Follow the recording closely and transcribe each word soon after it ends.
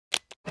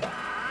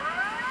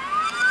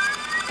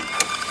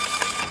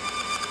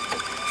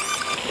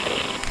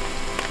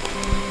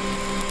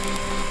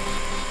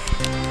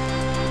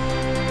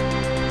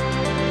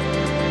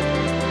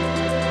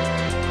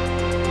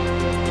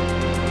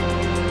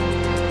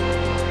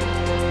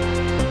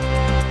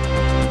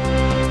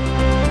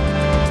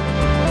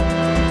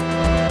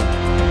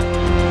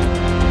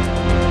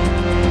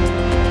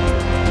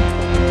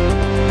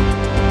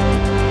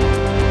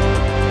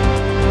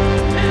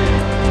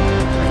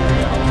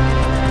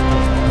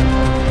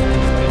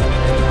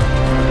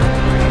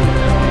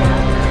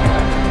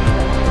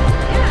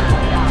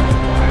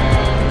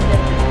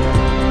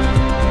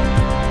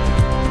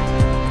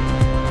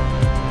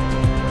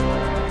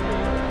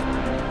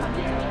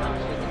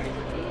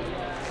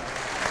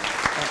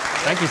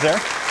Thank you, sir.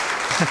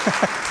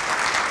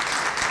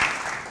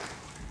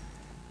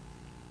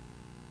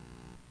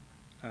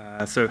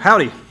 So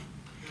howdy.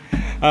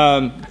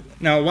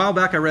 Now, a while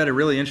back, I read a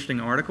really interesting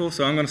article,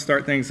 so I'm going to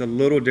start things a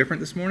little different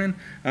this morning,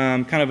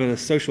 kind of a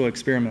social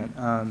experiment.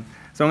 So I'm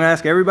going to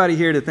ask everybody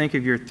here to think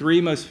of your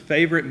 3 most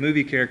favorite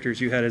movie characters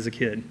you had as a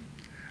kid.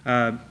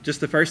 Just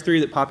the first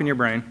 3 that pop in your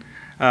brain.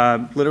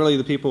 Literally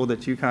the people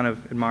that you kind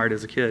of admired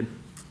as a kid.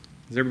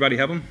 Does everybody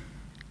have them?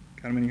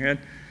 Got them in your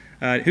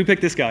head? Who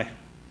picked this guy?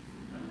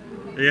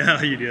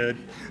 Yeah, you did.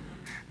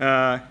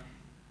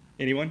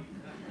 Anyone?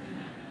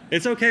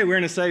 It's okay, we're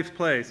in a safe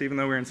place, even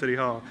though we're in City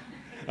Hall.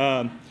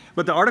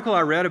 But the article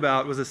I read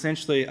about was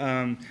essentially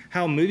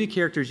how movie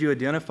characters you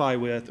identify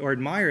with or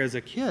admire as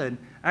a kid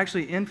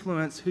actually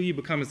influence who you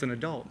become as an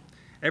adult.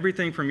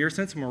 Everything from your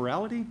sense of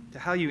morality to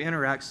how you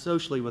interact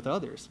socially with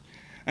others.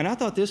 And I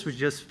thought this was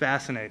just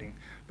fascinating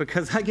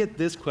because I get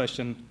this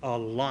question a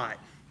lot.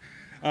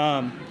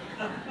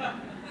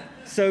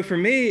 So for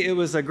me, it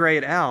was a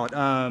great out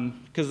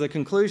because the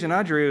conclusion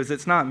I drew is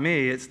it's not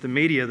me, it's the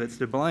media that's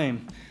to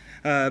blame.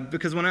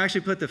 Because when I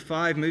actually put the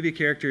 5 movie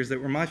characters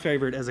that were my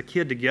favorite as a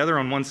kid together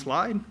on one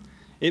slide,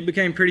 it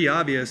became pretty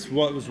obvious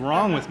what was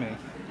wrong with me.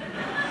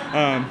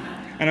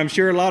 And I'm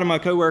sure a lot of my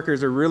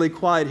coworkers are really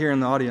quiet here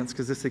in the audience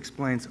because this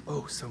explains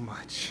oh so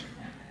much.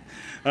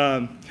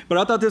 But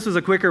I thought this was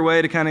a quicker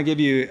way to kind of give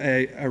you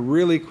a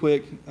really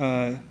quick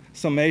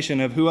summation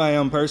of who I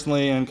am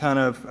personally and kind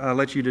of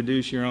let you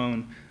deduce your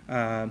own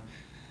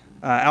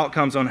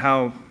outcomes on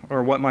how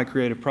or what my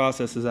creative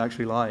process is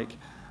actually like.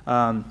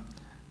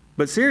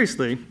 But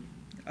seriously,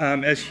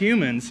 as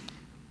humans,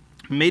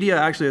 media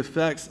actually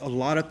affects a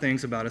lot of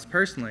things about us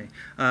personally,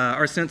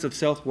 our sense of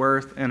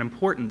self-worth and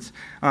importance.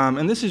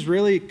 And this is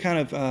really kind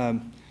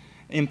of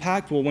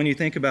impactful when you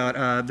think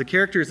about the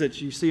characters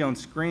that you see on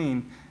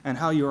screen and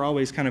how you're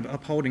always kind of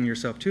upholding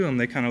yourself to them.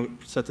 They kind of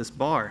set this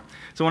bar.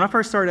 So when I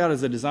first started out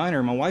as a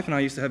designer, my wife and I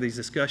used to have these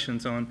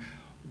discussions on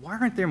why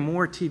aren't there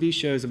more TV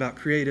shows about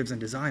creatives and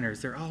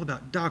designers? They're all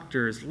about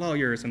doctors,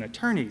 lawyers, and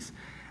attorneys.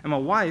 And my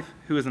wife,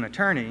 who is an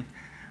attorney,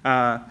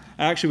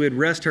 actually would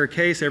rest her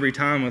case every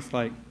time with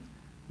like,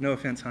 no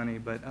offense, honey,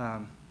 but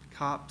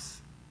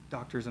cops,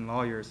 doctors, and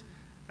lawyers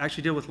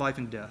actually deal with life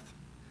and death.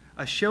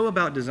 A show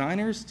about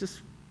designers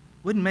just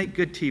wouldn't make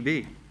good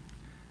TV.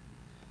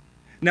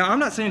 Now, I'm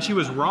not saying she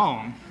was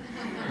wrong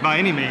by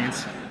any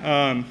means,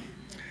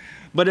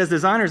 but as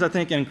designers, I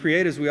think, and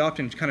creatives, we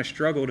often kind of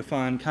struggle to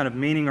find kind of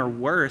meaning or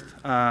worth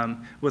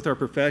with our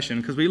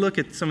profession because we look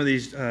at some of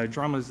these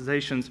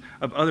dramatizations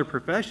of other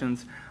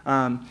professions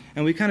and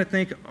we kind of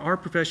think our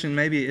profession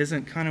maybe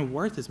isn't kind of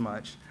worth as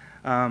much.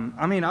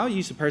 I mean, I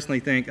used to personally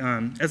think,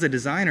 as a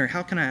designer,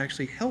 how can I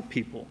actually help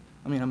people?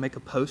 I mean, I make a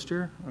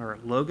poster or a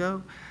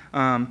logo,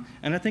 and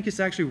I think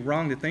it's actually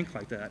wrong to think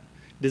like that.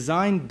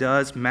 Design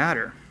does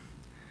matter.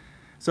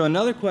 So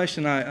another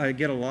question I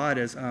get a lot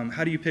is,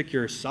 how do you pick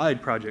your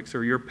side projects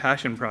or your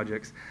passion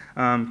projects?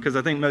 Because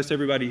I think most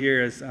everybody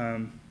here has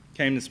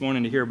came this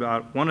morning to hear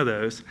about one of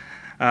those,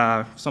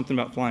 something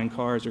about flying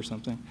cars or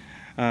something.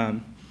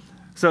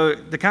 So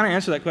to kind of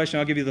answer that question,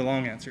 I'll give you the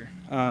long answer.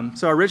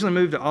 So I originally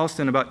moved to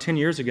Austin about 10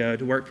 years ago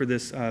to work for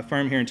this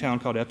firm here in town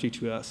called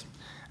FG2S.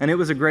 And it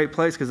was a great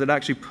place because it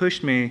actually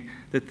pushed me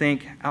to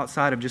think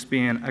outside of just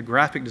being a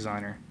graphic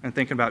designer and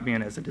thinking about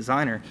being as a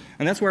designer.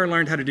 And that's where I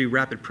learned how to do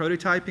rapid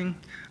prototyping,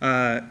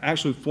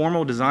 actually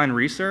formal design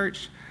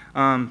research,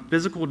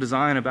 physical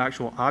design of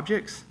actual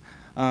objects,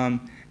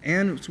 and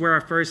it's where I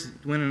first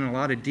went in a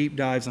lot of deep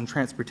dives on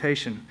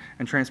transportation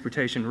and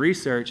transportation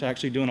research,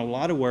 actually doing a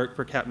lot of work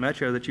for Cap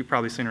Metro that you've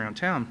probably seen around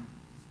town.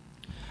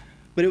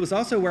 But it was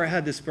also where I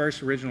had this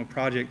first original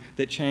project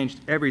that changed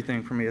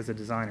everything for me as a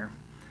designer.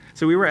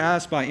 So we were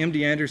asked by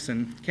MD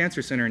Anderson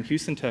Cancer Center in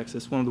Houston,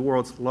 Texas, one of the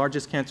world's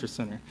largest cancer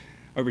center,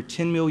 over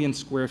 10 million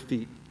square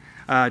feet,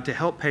 to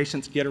help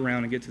patients get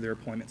around and get to their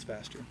appointments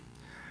faster.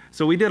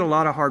 So we did a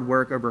lot of hard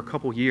work over a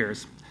couple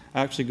years,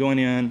 actually going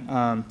in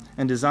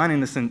and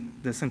designing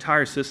this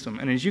entire system.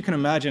 And as you can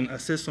imagine, a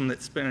system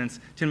that spans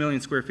 10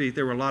 million square feet,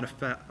 there were a lot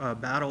of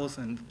battles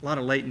and a lot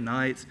of late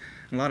nights,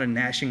 and a lot of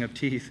gnashing of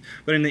teeth.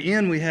 But in the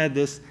end, we had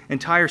this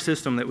entire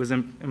system that was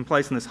in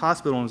place in this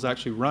hospital and was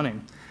actually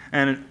running.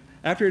 And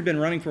after it had been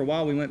running for a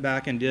while, we went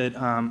back and did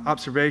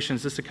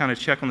observations just to kind of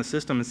check on the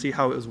system and see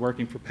how it was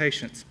working for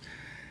patients.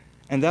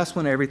 And that's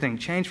when everything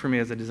changed for me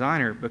as a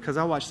designer because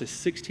I watched this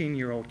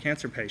 16-year-old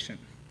cancer patient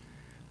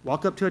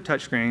walk up to a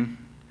touchscreen,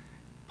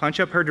 punch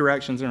up her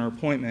directions in her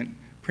appointment,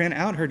 print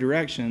out her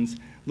directions,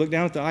 look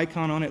down at the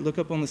icon on it, look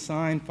up on the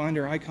sign, find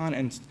her icon,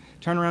 and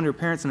turn around to her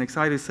parents and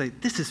excited say,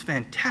 "This is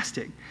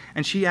fantastic."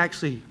 And she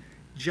actually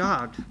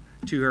jogged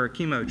to her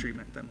chemo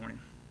treatment that morning.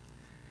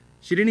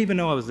 She didn't even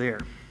know I was there.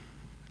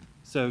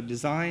 So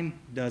design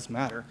does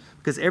matter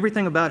because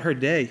everything about her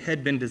day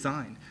had been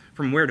designed,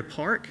 from where to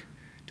park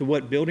to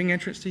what building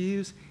entrance to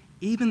use,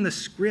 even the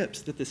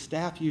scripts that the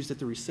staff used at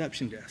the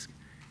reception desk.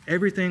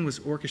 Everything was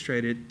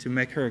orchestrated to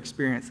make her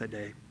experience that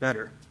day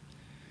better.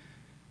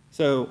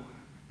 So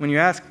when you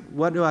ask,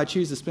 what do I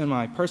choose to spend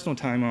my personal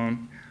time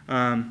on,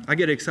 I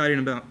get excited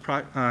about,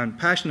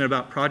 passionate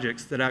about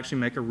projects that actually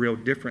make a real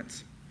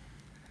difference.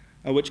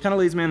 Which kind of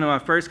leads me into my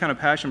first kind of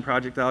passion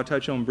project that I'll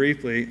touch on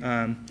briefly,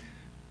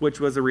 which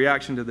was a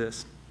reaction to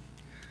this.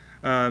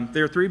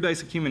 There are three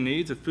basic human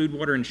needs of food,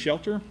 water, and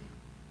shelter.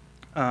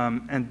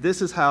 And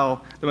this is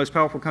how the most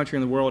powerful country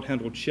in the world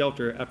handled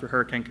shelter after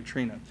Hurricane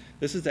Katrina.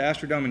 This is the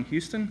Astrodome in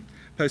Houston,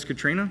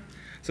 post-Katrina.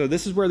 So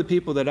this is where the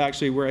people that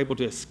actually were able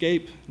to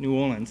escape New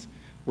Orleans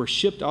were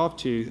shipped off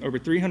to over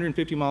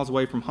 350 miles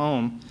away from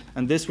home,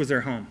 and this was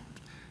their home.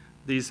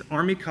 These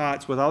army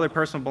cots with all their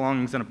personal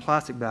belongings in a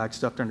plastic bag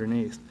stuffed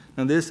underneath.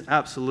 Now this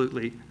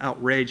absolutely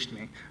outraged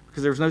me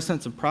because there was no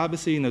sense of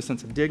privacy, no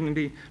sense of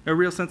dignity, no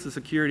real sense of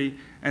security,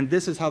 and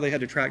this is how they had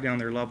to track down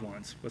their loved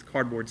ones, with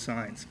cardboard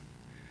signs.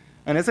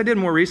 And as I did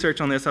more research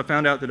on this, I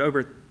found out that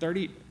over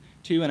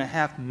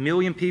 32.5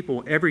 million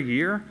people every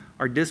year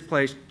are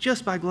displaced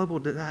just by global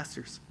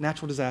disasters,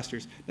 natural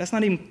disasters. That's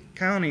not even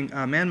counting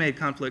man-made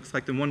conflicts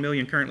like the 1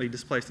 million currently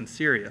displaced in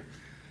Syria.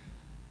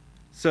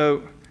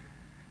 So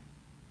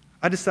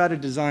I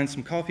decided to design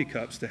some coffee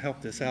cups to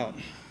help this out.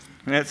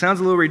 And that sounds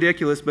a little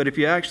ridiculous, but if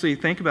you actually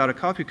think about a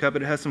coffee cup,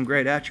 it has some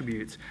great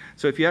attributes.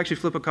 So if you actually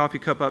flip a coffee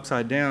cup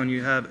upside down,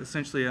 you have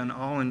essentially an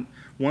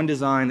all-in-one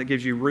design that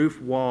gives you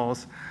roof,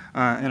 walls,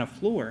 and a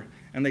floor.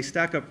 And they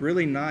stack up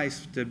really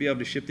nice to be able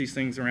to ship these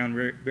things around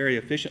very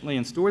efficiently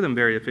and store them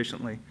very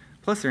efficiently.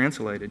 Plus, they're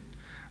insulated.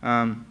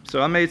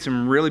 So I made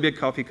some really big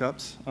coffee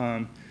cups,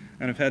 and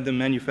I've had them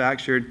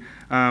manufactured.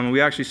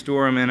 We actually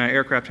store them in an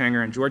aircraft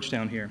hangar in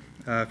Georgetown here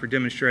for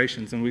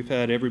demonstrations, and we've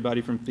had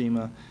everybody from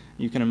FEMA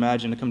you can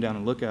imagine to come down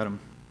and look at them.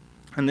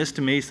 And this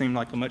to me seemed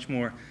like a much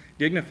more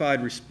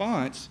dignified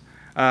response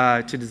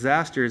to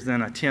disasters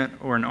than a tent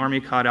or an army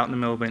cot out in the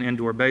middle of an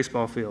indoor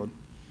baseball field.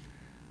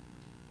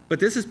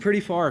 But this is pretty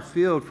far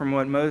afield from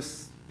what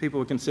most people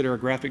would consider a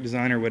graphic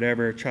designer would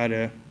ever try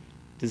to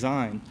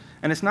design.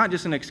 And it's not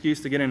just an excuse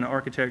to get into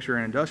architecture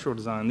and industrial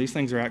design. These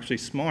things are actually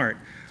smart.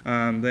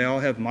 They all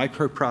have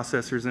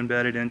microprocessors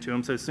embedded into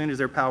them, so as soon as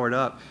they're powered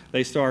up,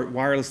 they start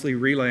wirelessly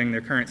relaying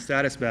their current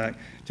status back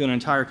to an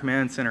entire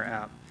command center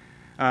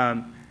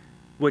app,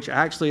 which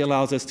actually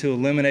allows us to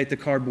eliminate the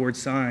cardboard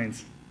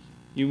signs.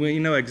 You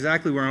know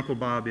exactly where Uncle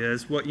Bob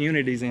is, what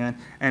unit he's in,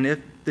 and if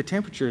the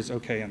temperature is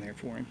okay in there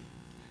for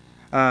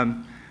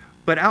him.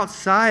 But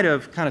outside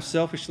of kind of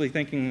selfishly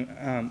thinking,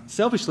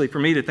 selfishly for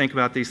me to think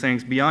about these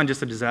things beyond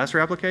just a disaster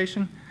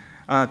application,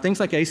 things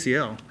like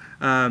ACL.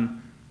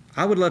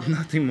 I would love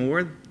nothing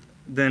more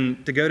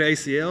than to go to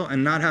ACL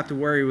and not have to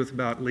worry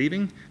about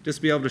leaving,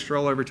 just be able to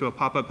stroll over to a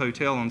pop-up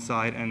hotel on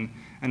site and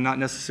not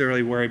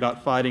necessarily worry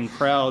about fighting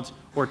crowds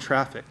or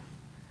traffic.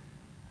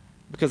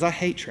 Because I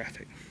hate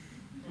traffic.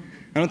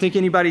 I don't think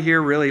anybody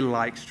here really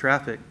likes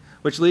traffic,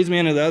 which leads me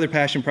into the other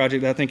passion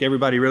project that I think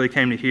everybody really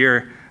came to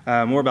hear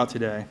more about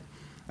today.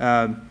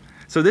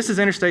 So this is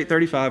Interstate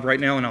 35 right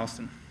now in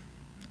Austin.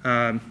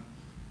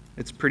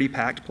 It's a pretty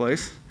packed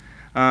place.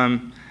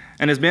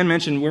 And as Ben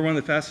mentioned, we're one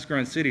of the fastest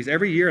growing cities.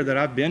 Every year that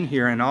I've been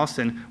here in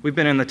Austin, we've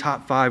been in the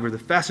top 5 of the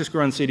fastest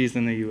growing cities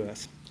in the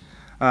U.S.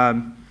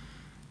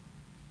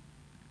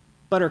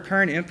 But our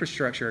current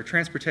infrastructure, our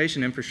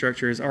transportation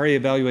infrastructure, is already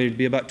evaluated to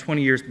be about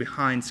 20 years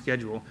behind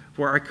schedule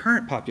for our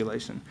current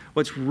population.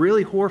 What's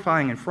really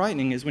horrifying and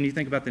frightening is when you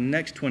think about the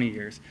next 20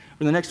 years.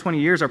 For the next 20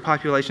 years, our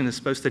population is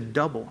supposed to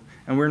double,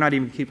 and we're not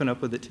even keeping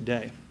up with it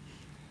today.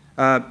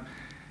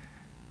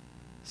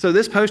 So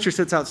this poster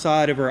sits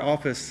outside of our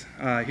office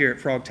here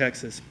at Frog,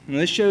 Texas. And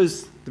this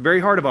shows the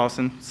very heart of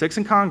Austin, 6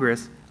 in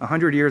Congress,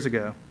 100 years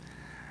ago.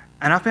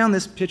 And I found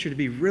this picture to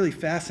be really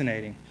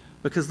fascinating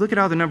because look at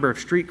all the number of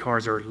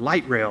streetcars or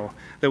light rail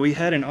that we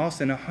had in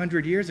Austin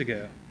 100 years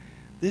ago.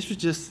 This was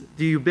just,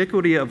 the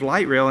ubiquity of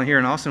light rail here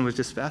in Austin was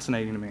just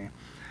fascinating to me.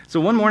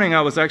 So one morning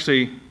I was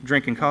actually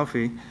drinking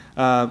coffee,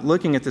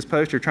 looking at this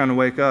poster, trying to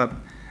wake up,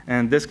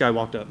 and this guy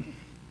walked up.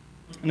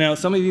 Now,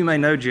 some of you may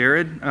know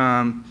Jared.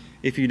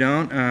 If you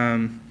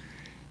don't,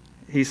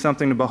 he's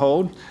something to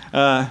behold.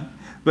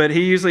 But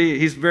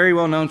he's very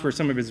well known for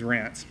some of his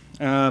rants.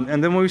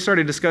 And then when we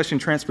started discussing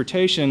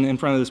transportation in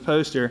front of this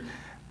poster,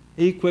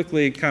 he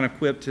quickly kind of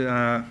quipped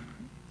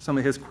some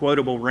of his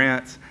quotable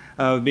rants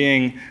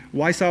being,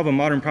 why solve a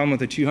modern problem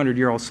with a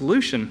 200-year-old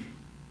solution?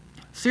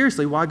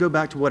 Seriously, why go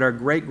back to what our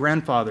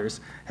great-grandfathers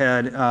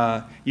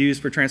had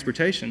used for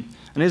transportation?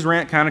 And his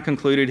rant kind of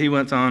concluded,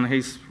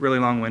 he's really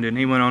long-winded, and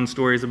he went on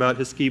stories about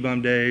his ski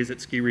bum days at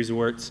ski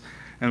resorts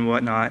and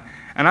whatnot.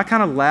 And I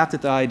kind of laughed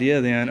at the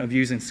idea then of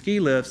using ski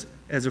lifts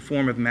as a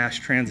form of mass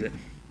transit.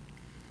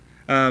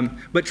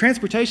 But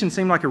transportation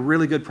seemed like a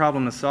really good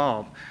problem to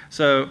solve.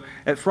 So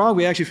at Frog,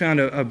 we actually found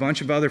a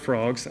bunch of other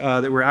frogs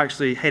that were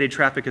actually hated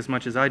traffic as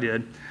much as I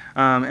did,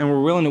 and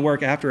were willing to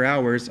work after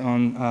hours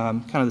on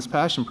kind of this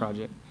passion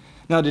project.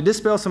 Now, to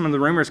dispel some of the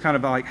rumors kind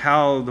of like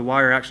how the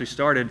wire actually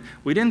started,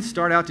 we didn't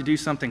start out to do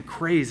something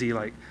crazy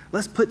like,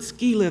 let's put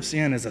ski lifts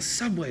in as a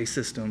subway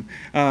system.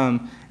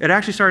 It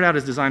actually started out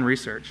as design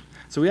research.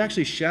 So we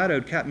actually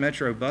shadowed Cap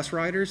Metro bus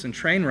riders and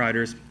train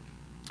riders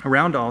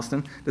around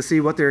Austin to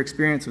see what their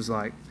experience was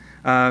like.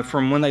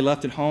 from when they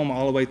left at home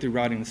all the way through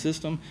riding the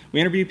system. We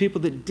interviewed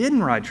people that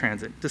didn't ride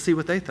transit to see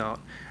what they thought.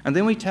 And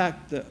then we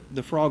tapped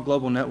the Frog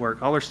Global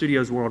Network, all our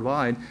studios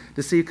worldwide,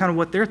 to see kind of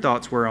what their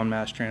thoughts were on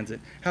mass transit,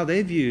 how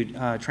they viewed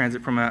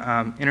transit from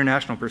an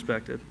international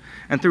perspective.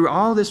 And through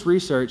all this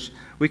research,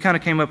 we kind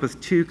of came up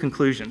with two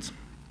conclusions.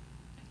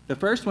 The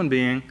first one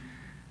being,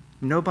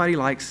 nobody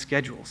likes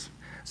schedules.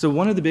 So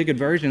one of the big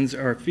aversions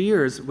or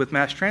fears with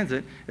mass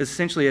transit is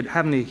essentially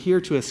having to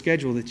adhere to a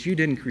schedule that you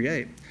didn't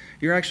create.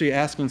 You're actually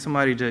asking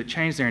somebody to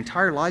change their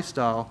entire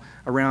lifestyle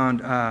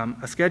around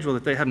a schedule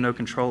that they have no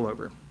control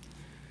over.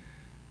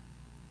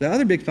 The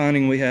other big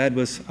finding we had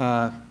was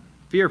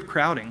fear of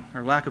crowding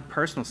or lack of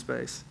personal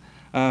space.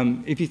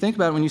 If you think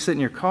about it, when you sit in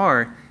your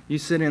car, you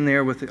sit in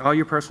there with all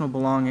your personal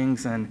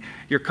belongings and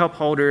your cup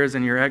holders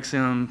and your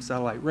XM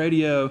satellite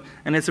radio,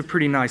 and it's a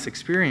pretty nice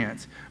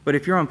experience. But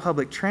if you're on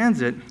public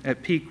transit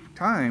at peak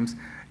times,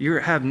 you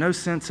have no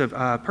sense of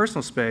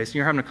personal space.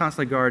 You're having to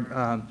constantly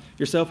guard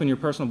yourself and your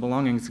personal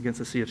belongings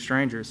against a sea of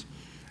strangers.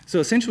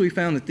 So essentially, we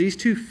found that these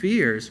two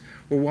fears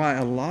were why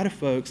a lot of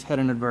folks had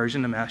an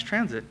aversion to mass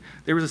transit.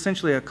 There was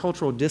essentially a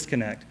cultural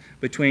disconnect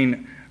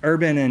between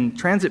urban and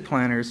transit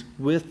planners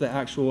with the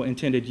actual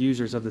intended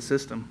users of the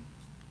system.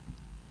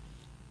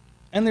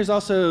 And there's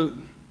also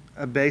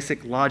a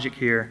basic logic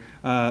here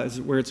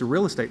where it's a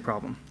real estate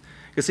problem.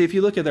 Because see, if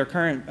you look at their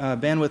current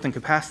bandwidth and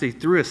capacity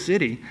through a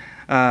city,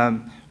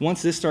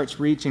 once this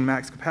starts reaching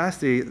max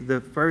capacity, the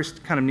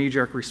first kind of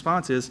knee-jerk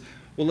response is,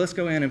 well, let's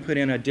go in and put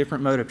in a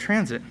different mode of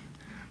transit.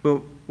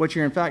 But what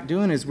you're in fact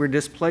doing is we're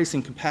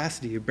displacing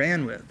capacity or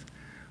bandwidth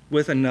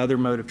with another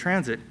mode of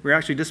transit. We're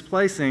actually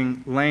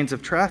displacing lanes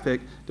of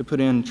traffic to put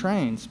in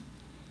trains.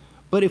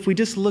 But if we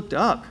just looked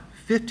up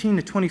 15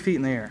 to 20 feet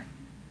in the air,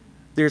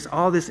 there's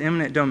all this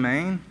eminent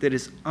domain that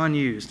is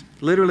unused,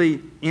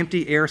 literally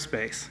empty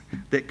airspace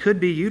that could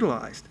be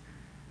utilized.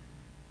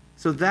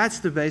 So that's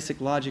the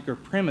basic logic or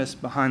premise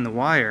behind the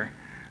wire.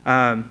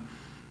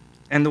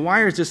 And the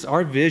wire is just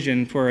our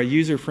vision for a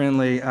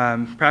user-friendly,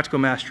 practical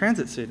mass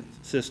transit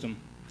system.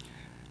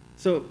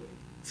 So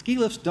ski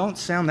lifts don't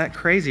sound that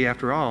crazy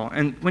after all.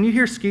 And when you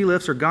hear ski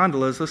lifts or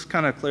gondolas, let's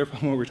kind of clarify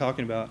what we're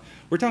talking about.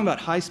 We're talking about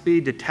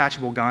high-speed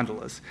detachable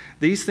gondolas.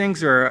 These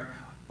things are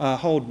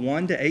hold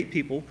 1 to 8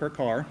 people per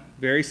car,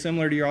 very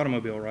similar to your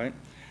automobile, right?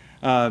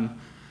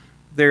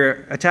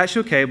 They're attached to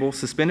a cable,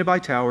 suspended by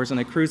towers, and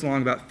they cruise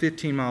along about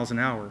 15 miles an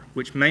hour,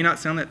 which may not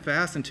sound that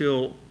fast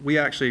until we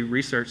actually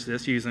researched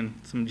this using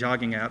some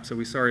jogging apps. So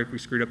we're sorry if we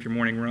screwed up your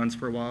morning runs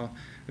for a while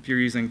if you're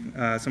using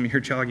some of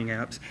your jogging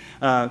apps.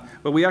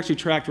 But we actually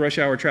tracked rush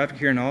hour traffic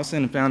here in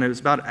Austin and found it was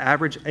about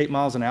average 8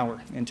 miles an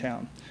hour in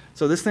town.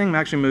 So this thing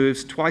actually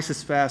moves twice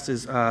as fast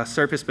as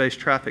surface-based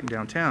traffic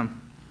downtown.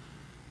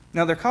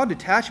 Now they're called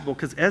detachable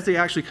because as they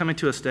actually come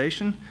into a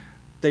station,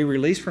 they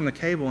release from the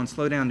cable and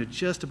slow down to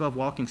just above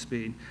walking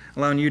speed,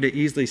 allowing you to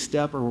easily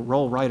step or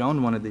roll right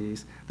on one of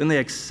these. Then they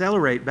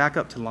accelerate back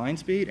up to line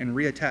speed and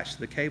reattach to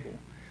the cable.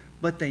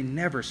 But they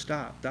never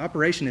stop. The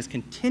operation is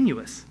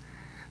continuous.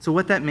 So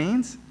what that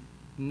means?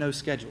 No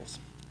schedules.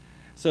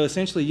 So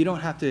essentially, you don't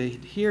have to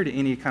adhere to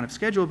any kind of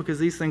schedule because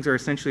these things are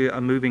essentially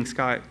a moving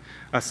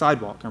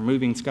sidewalk or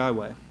moving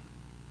skyway.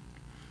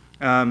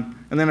 And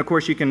then, of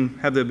course, you can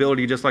have the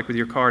ability, just like with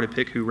your car, to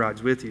pick who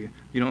rides with you.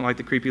 You don't like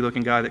the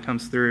creepy-looking guy that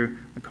comes through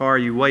the car,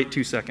 you wait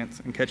 2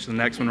 seconds and catch the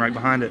next one right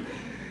behind it.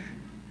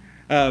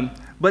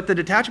 But the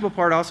detachable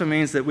part also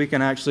means that we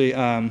can actually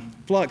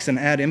flux and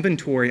add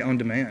inventory on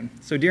demand.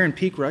 So during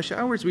peak rush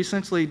hours, we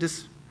essentially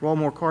just roll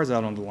more cars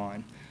out on the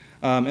line.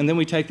 And then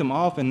we take them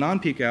off in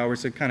non-peak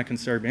hours to kind of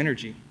conserve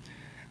energy.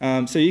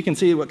 So you can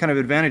see what kind of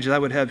advantage that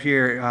would have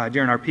here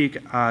during our peak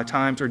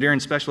times or during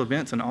special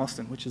events in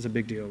Austin, which is a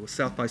big deal with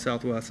South by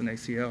Southwest and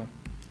ACL.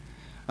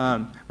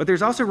 But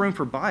there's also room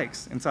for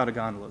bikes inside of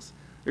gondolas.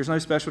 There's no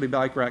specialty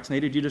bike racks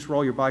needed. You just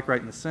roll your bike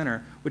right in the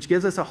center, which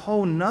gives us a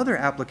whole nother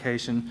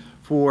application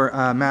for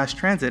mass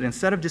transit.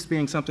 Instead of just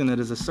being something that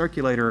is a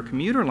circulator or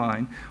commuter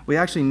line, we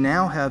actually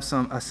now have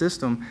a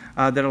system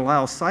that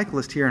allows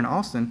cyclists here in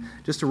Austin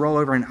just to roll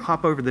over and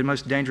hop over the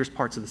most dangerous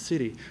parts of the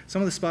city.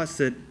 Some of the spots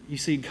that you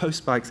see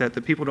ghost bikes at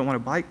that people don't want to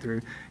bike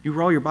through, you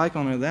roll your bike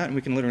onto that and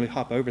we can literally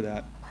hop over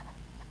that.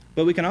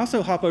 But we can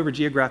also hop over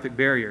geographic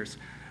barriers.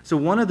 So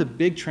one of the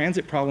big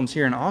transit problems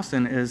here in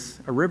Austin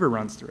is a river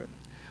runs through it.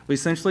 We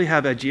essentially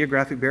have a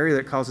geographic barrier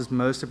that causes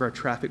most of our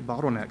traffic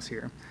bottlenecks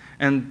here.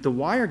 And the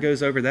wire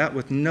goes over that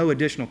with no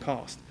additional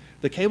cost.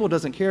 The cable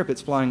doesn't care if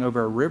it's flying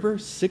over a river,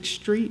 6th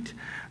Street,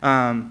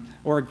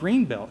 or a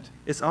green belt.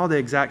 It's all the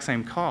exact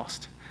same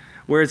cost.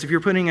 Whereas if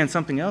you're putting in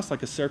something else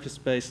like a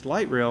surface-based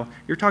light rail,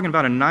 you're talking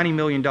about a $90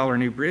 million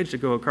new bridge to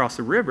go across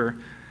the river,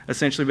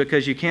 essentially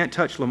because you can't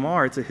touch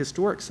Lamar, it's a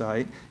historic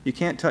site. You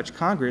can't touch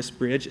Congress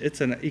Bridge,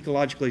 it's an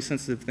ecologically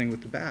sensitive thing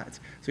with the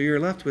bats. So you're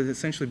left with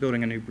essentially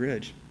building a new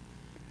bridge.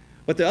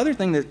 But the other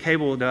thing that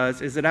cable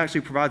does is it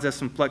actually provides us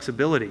some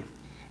flexibility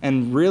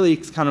and really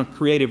kind of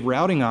creative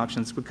routing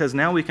options because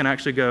now we can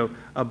actually go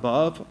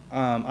above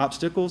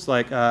obstacles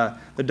like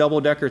the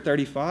double-decker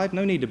 35.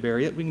 No need to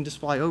bury it. We can just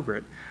fly over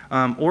it.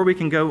 Or we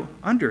can go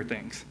under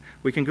things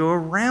We can go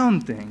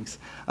around things.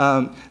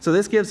 So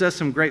this gives us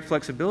some great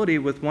flexibility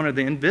with one of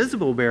the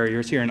invisible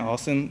barriers here in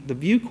Austin, the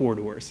view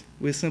corridors.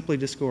 We simply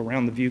just go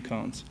around the view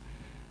cones.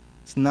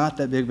 It's not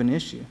that big of an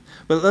issue.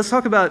 But let's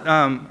talk about,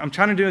 I'm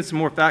trying to do some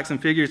more facts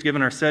and figures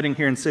given our setting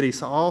here in city.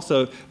 So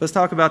also, let's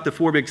talk about the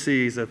 4 big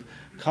C's of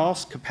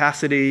cost,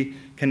 capacity,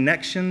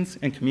 connections,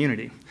 and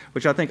community,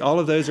 which I think all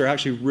of those are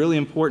actually really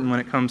important when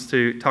it comes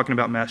to talking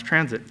about mass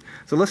transit.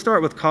 So let's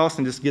start with cost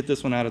and just get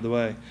this one out of the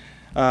way.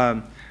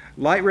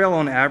 Light rail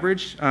on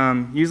average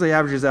usually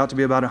averages out to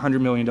be about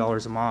 $100 million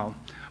a mile.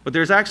 But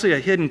there's actually a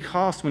hidden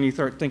cost when you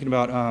start thinking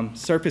about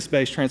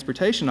surface-based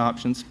transportation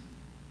options,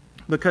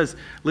 because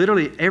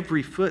literally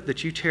every foot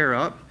that you tear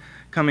up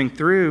coming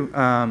through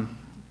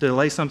to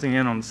lay something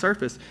in on the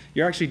surface,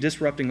 you're actually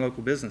disrupting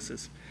local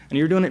businesses. And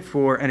you're doing it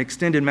for an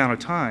extended amount of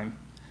time.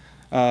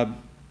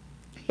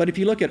 But if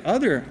you look at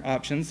other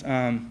options,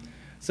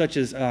 such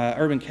as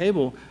urban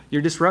cable,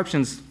 your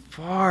disruption's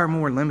far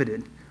more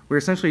limited. We're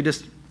essentially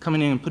just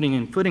coming in and putting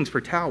in footings for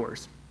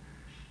towers.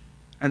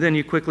 And then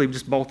you quickly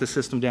just bolt the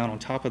system down on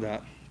top of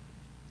that.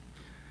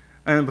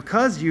 And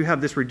because you have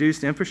this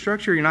reduced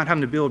infrastructure, you're not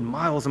having to build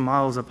miles and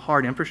miles of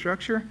hard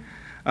infrastructure,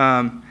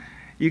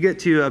 you get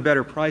to a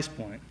better price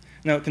point.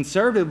 Now,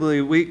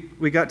 conservatively,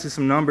 we got to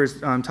some numbers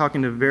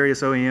talking to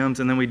various OEMs,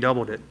 and then we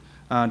doubled it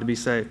to be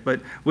safe.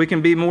 But we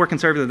can be more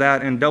conservative than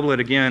that and double it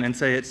again and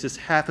say it's just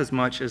half as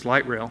much as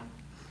light rail.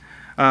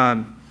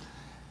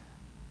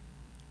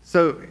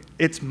 So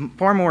it's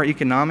far more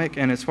economic,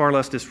 and it's far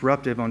less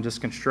disruptive on just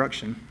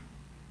construction.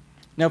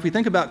 Now, if we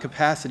think about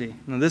capacity,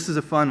 now this is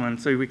a fun one,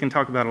 so we can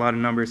talk about a lot of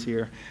numbers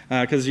here,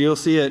 because you'll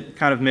see it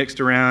kind of mixed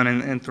around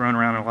and thrown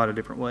around in a lot of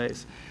different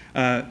ways.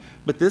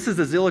 But this is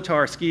the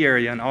Zillertal ski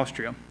area in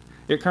Austria.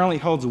 It currently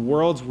holds the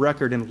world's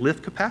record in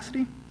lift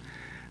capacity.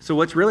 So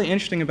what's really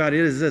interesting about it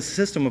is a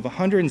system of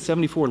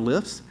 174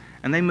 lifts,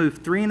 and they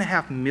move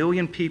 3.5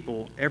 million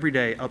people every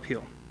day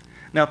uphill.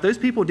 Now, if those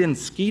people didn't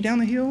ski down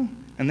the hill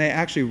and they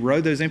actually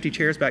rode those empty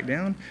chairs back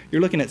down,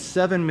 you're looking at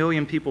 7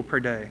 million people per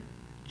day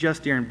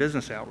just during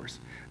business hours.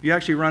 If you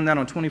actually run that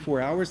on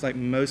 24 hours, like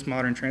most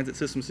modern transit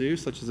systems do,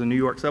 such as the New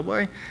York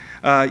subway,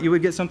 you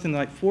would get something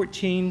like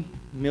 14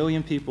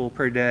 million people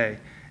per day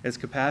as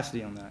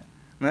capacity on that.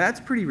 Now, that's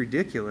pretty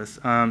ridiculous.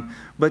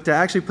 But to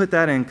actually put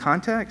that in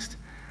context,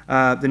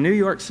 the New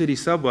York City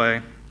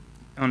subway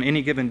on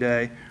any given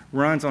day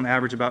runs on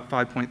average about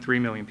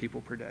 5.3 million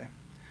people per day.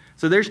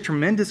 So there's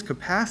tremendous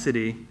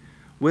capacity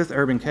with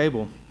urban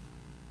cable.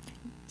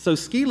 So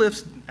ski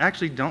lifts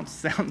actually don't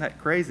sound that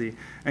crazy,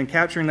 and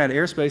capturing that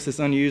airspace that's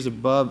unused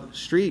above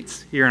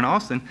streets here in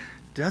Austin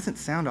doesn't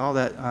sound all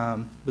that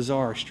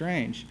bizarre or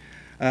strange.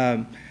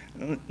 When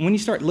you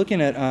start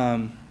looking at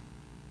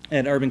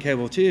urban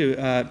cable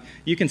too,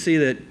 you can see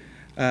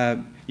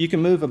that you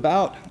can move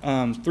about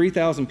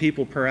 3,000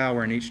 people per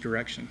hour in each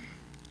direction.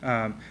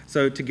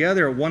 So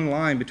together, one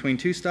line between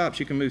 2 stops,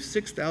 you can move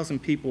 6,000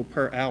 people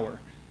per hour.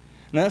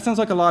 Now that sounds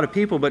like a lot of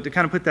people, but to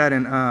kind of put that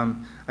in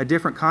a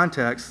different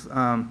context,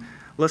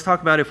 let's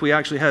talk about if we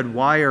actually had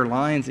wire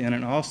lines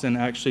in Austin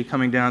actually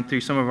coming down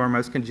through some of our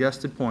most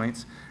congested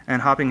points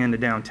and hopping into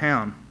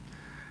downtown.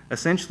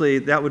 Essentially,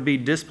 that would be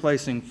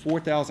displacing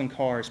 4,000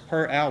 cars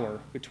per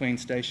hour between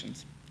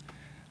stations.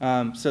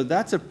 So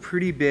that's a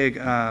pretty big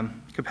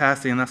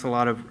capacity, and that's a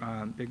lot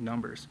of big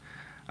numbers.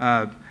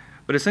 But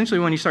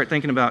essentially, when you start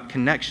thinking about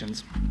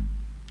connections,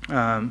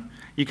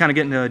 you kind of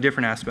get into a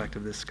different aspect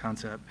of this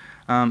concept.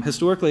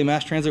 Historically,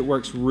 mass transit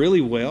works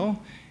really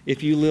well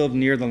if you live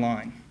near the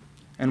line,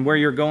 and where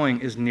you're going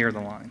is near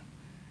the line.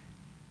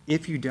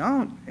 If you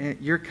don't,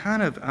 you're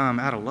kind of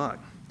out of luck.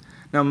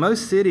 Now,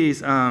 most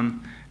cities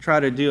try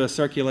to do a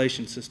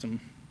circulation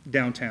system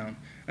downtown,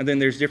 and then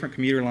there's different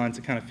commuter lines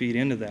that kind of feed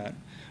into that.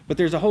 But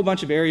there's a whole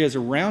bunch of areas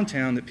around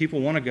town that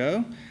people want to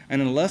go,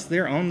 and unless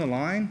they're on the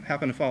line,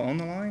 happen to fall on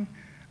the line,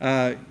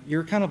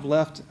 you're kind of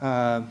left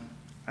out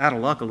of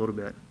luck a little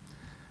bit.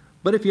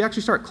 But if you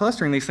actually start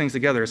clustering these things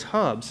together as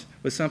hubs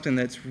with something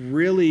that's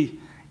really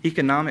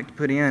economic to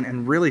put in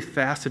and really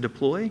fast to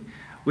deploy,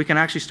 we can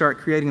actually start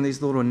creating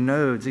these little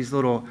nodes, these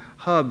little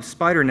hub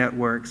spider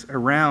networks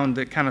around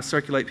that kind of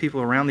circulate people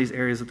around these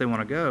areas that they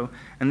want to go.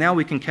 And now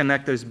we can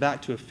connect those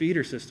back to a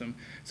feeder system.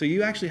 So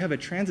you actually have a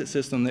transit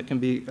system that can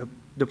be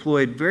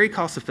deployed very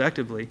cost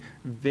effectively,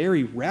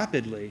 very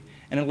rapidly,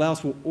 and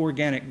allows for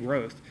organic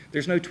growth.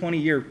 There's no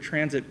 20-year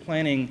transit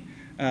planning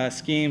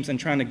schemes and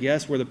trying to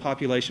guess where the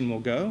population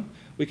will go.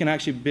 We can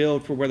actually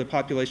build for where the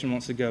population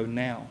wants to go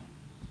now.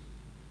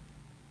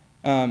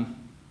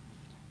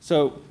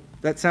 So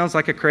that sounds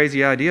like a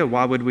crazy idea.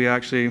 Why would we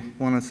actually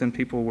want to send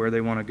people where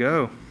they want to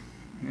go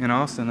in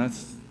Austin?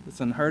 That's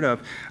unheard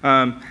of.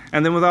 And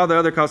then with all the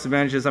other cost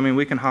advantages, I mean,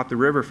 we can hop the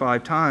river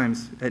 5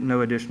 times at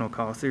no additional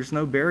cost. There's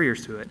no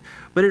barriers to it.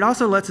 But it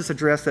also lets us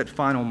address that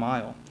final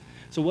mile.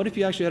 So what if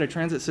you actually had a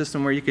transit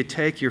system where you could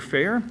take your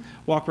fare,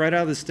 walk right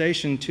out of the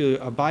station to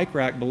a bike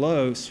rack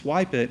below,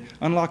 swipe it,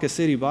 unlock a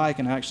city bike,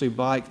 and actually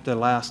bike the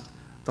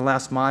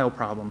last mile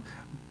problem,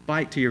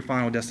 bike to your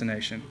final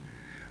destination.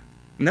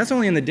 And that's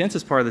only in the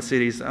densest part of the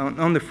cities.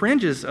 On the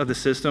fringes of the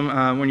system,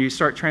 when you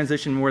start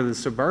transitioning more to the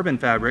suburban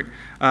fabric,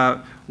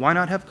 why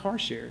not have car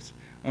shares?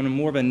 On a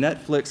more of a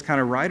Netflix kind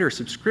of rider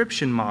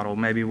subscription model,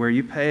 maybe, where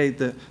you pay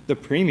the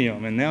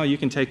premium, and now you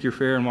can take your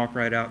fare and walk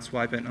right out,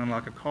 swipe it, and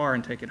unlock a car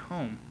and take it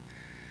home.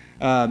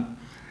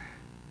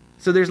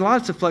 So there's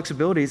lots of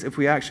flexibilities if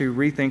we actually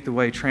rethink the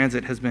way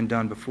transit has been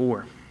done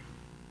before.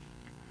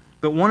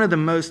 But one of the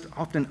most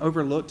often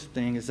overlooked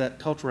things is that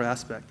cultural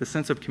aspect, the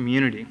sense of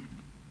community.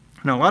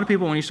 Now, a lot of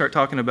people, when you start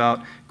talking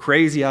about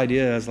crazy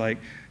ideas like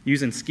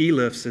using ski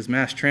lifts as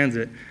mass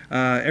transit,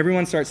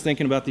 everyone starts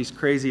thinking about these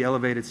crazy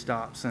elevated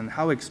stops and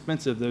how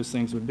expensive those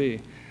things would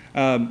be.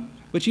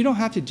 But you don't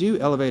have to do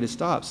elevated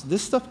stops.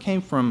 This stuff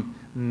came from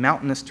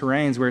mountainous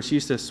terrains where it's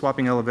used to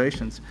swapping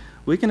elevations.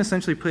 We can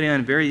essentially put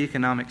in very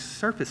economic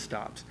surface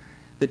stops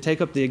that take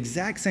up the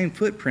exact same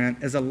footprint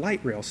as a light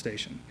rail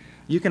station.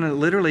 You can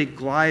literally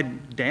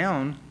glide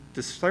down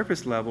the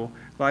surface level,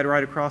 glide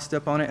right across,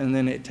 step on it, and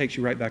then it takes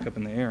you right back up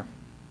in the air.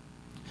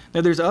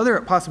 Now, there's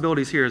other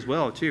possibilities here as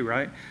well, too,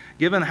 right?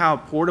 Given how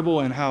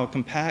portable and how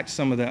compact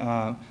some of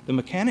the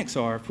mechanics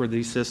are for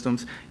these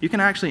systems, you can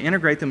actually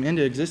integrate them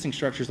into existing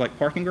structures like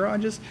parking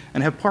garages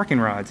and have parking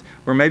rides,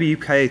 where maybe you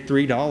pay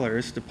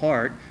 $3 to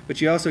park,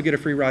 but you also get a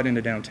free ride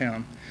into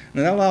downtown.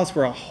 And that allows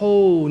for a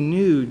whole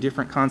new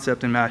different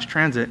concept in mass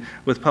transit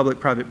with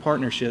public-private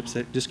partnerships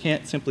that just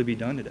can't simply be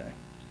done today.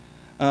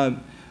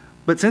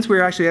 But since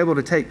we're actually able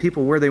to take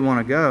people where they want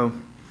to go,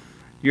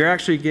 you're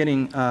actually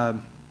getting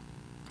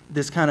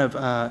this kind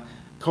of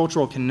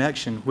cultural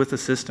connection with the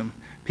system.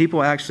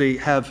 People actually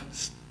have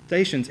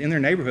stations in their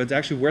neighborhoods,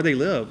 actually where they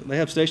live. They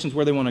have stations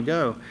where they want to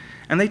go.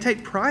 And they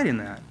take pride in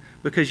that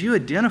because you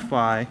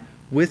identify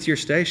with your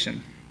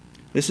station.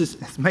 This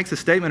makes a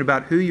statement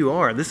about who you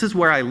are. This is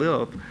where I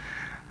live,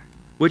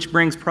 which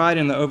brings pride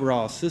in the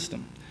overall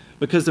system.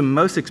 Because the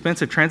most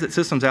expensive transit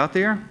systems out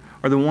there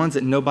are the ones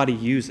that nobody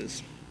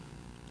uses.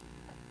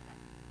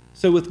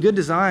 So with good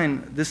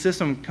design, this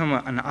system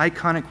becomes an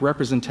iconic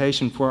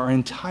representation for our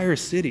entire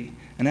city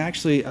and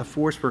actually a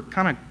force for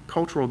kind of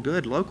cultural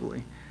good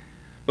locally.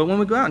 But when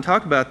we go out and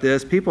talk about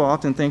this, people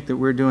often think that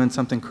we're doing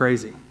something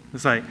crazy.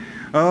 It's like,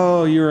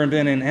 oh, you're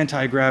inventing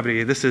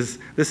anti-gravity. This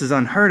is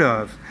unheard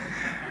of.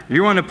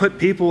 You want to put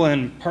people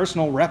in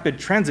personal rapid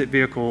transit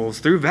vehicles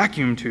through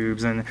vacuum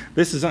tubes, and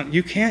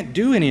you can't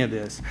do any of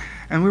this.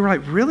 And we were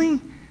like, really?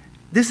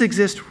 This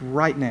exists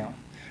right now.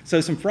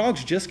 So some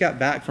frogs just got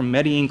back from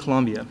Medellin,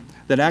 Colombia,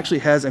 that actually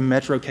has a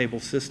metro cable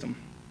system.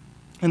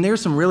 And there's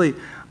some really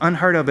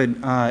unheard of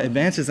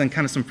advances and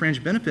kind of some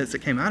fringe benefits that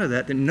came out of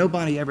that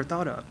nobody ever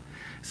thought of.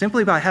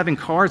 Simply by having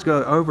cars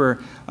go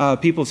over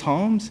people's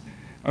homes,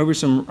 over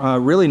some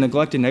really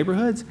neglected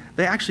neighborhoods,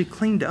 they actually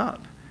cleaned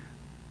up.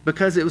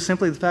 Because it was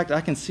simply the fact that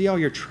I can see all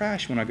your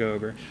trash when I go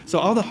over. So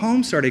all the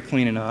homes started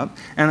cleaning up,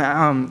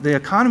 and the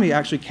economy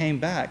actually came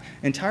back.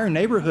 Entire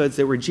neighborhoods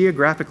that were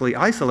geographically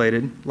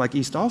isolated, like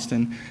East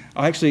Austin,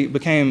 actually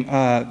became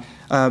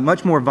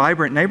much more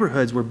vibrant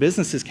neighborhoods where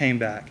businesses came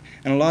back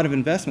and a lot of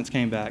investments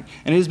came back.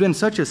 And it has been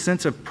such a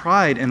sense of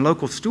pride and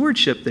local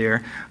stewardship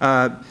there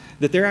that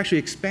they're actually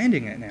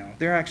expanding it now.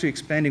 They're actually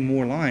expanding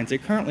more lines. They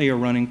currently are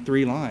running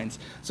 3 lines.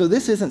 So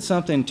this isn't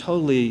something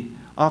totally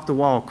off the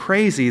wall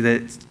crazy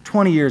that's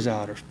 20 years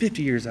out or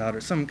 50 years out or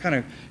some kind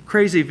of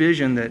crazy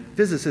vision that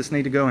physicists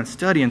need to go and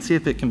study and see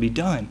if it can be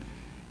done.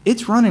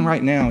 It's running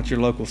right now at your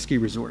local ski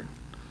resort.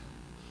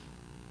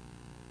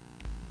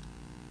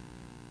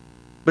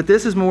 But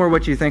this is more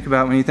what you think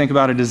about when you think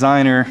about a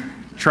designer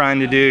trying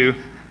to do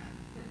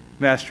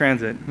mass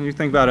transit. You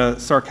think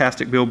about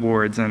sarcastic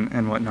billboards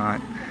and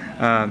whatnot.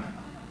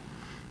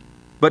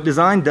 But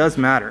design does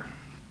matter.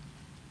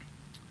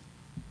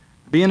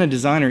 Being a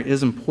designer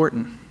is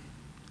important.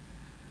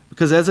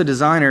 Because as a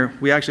designer,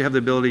 we actually have the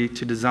ability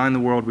to design the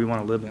world we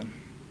want to live in.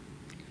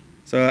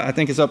 So I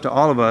think it's up to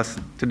all of us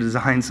to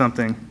design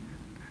something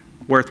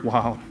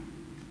worthwhile.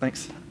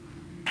 Thanks.